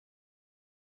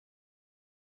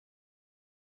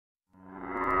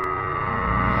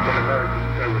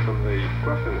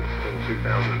reference in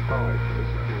 2005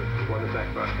 one of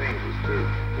Zach's things was to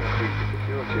increase the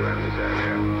security around this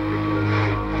area.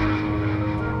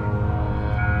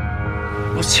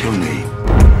 What's your name?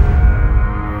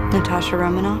 Natasha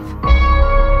Romanoff.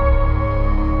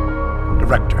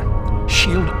 Director,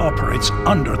 S.H.I.E.L.D. operates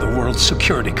under the World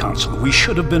Security Council. We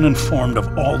should have been informed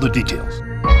of all the details.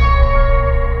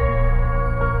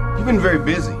 You've been very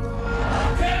busy.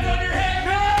 Hands on your head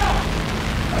now!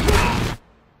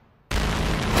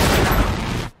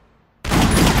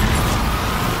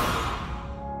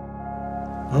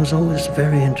 I was always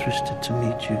very interested to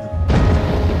meet you.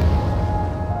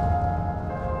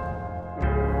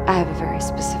 I have a very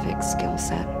specific skill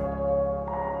set.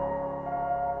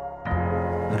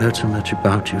 I'd heard so much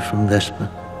about you from Vespa.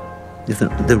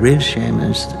 The real shame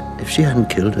is that if she hadn't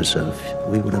killed herself,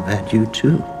 we would have had you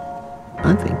too.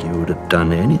 I think you would have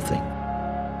done anything.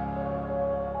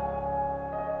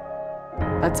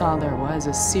 That's all there was,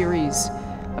 a series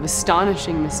of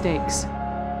astonishing mistakes.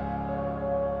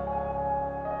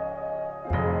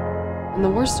 And the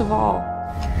worst of all,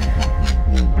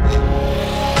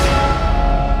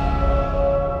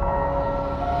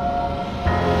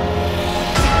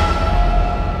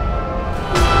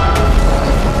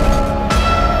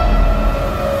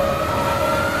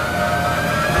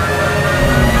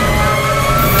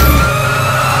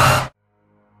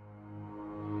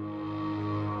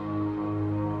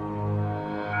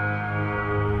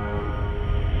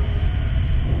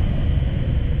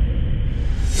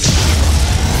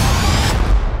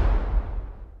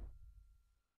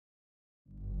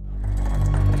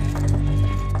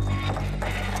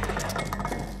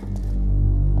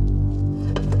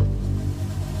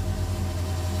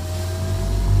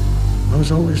 I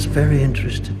was always very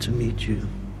interested to meet you.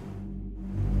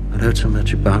 I'd heard so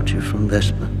much about you from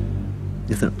Vespa.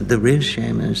 The real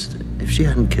shame is that if she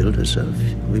hadn't killed herself,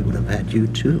 we would have had you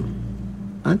too.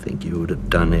 I think you would have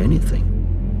done anything.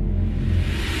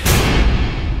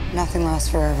 Nothing lasts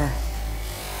forever.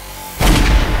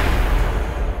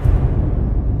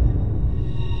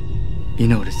 You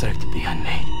know what it's like to be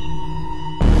unmade.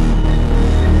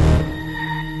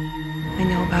 I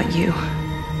know about you.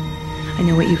 I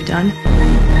know what you've done.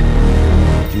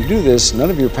 If you do this, none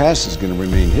of your past is going to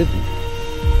remain hidden.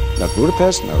 Not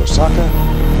Budapest, not Osaka,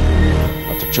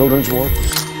 not the Children's War.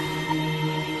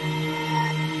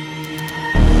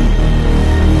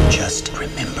 Just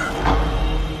remember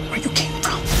where you came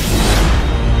from.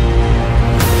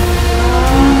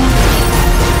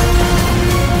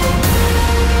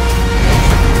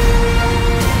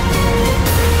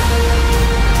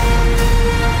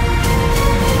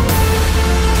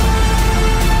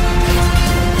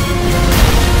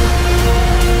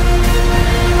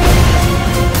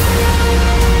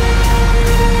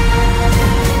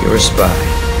 You're a spy,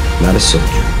 not a soldier.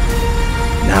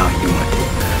 Now you want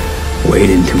to wade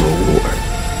into a war.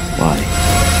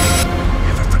 Why?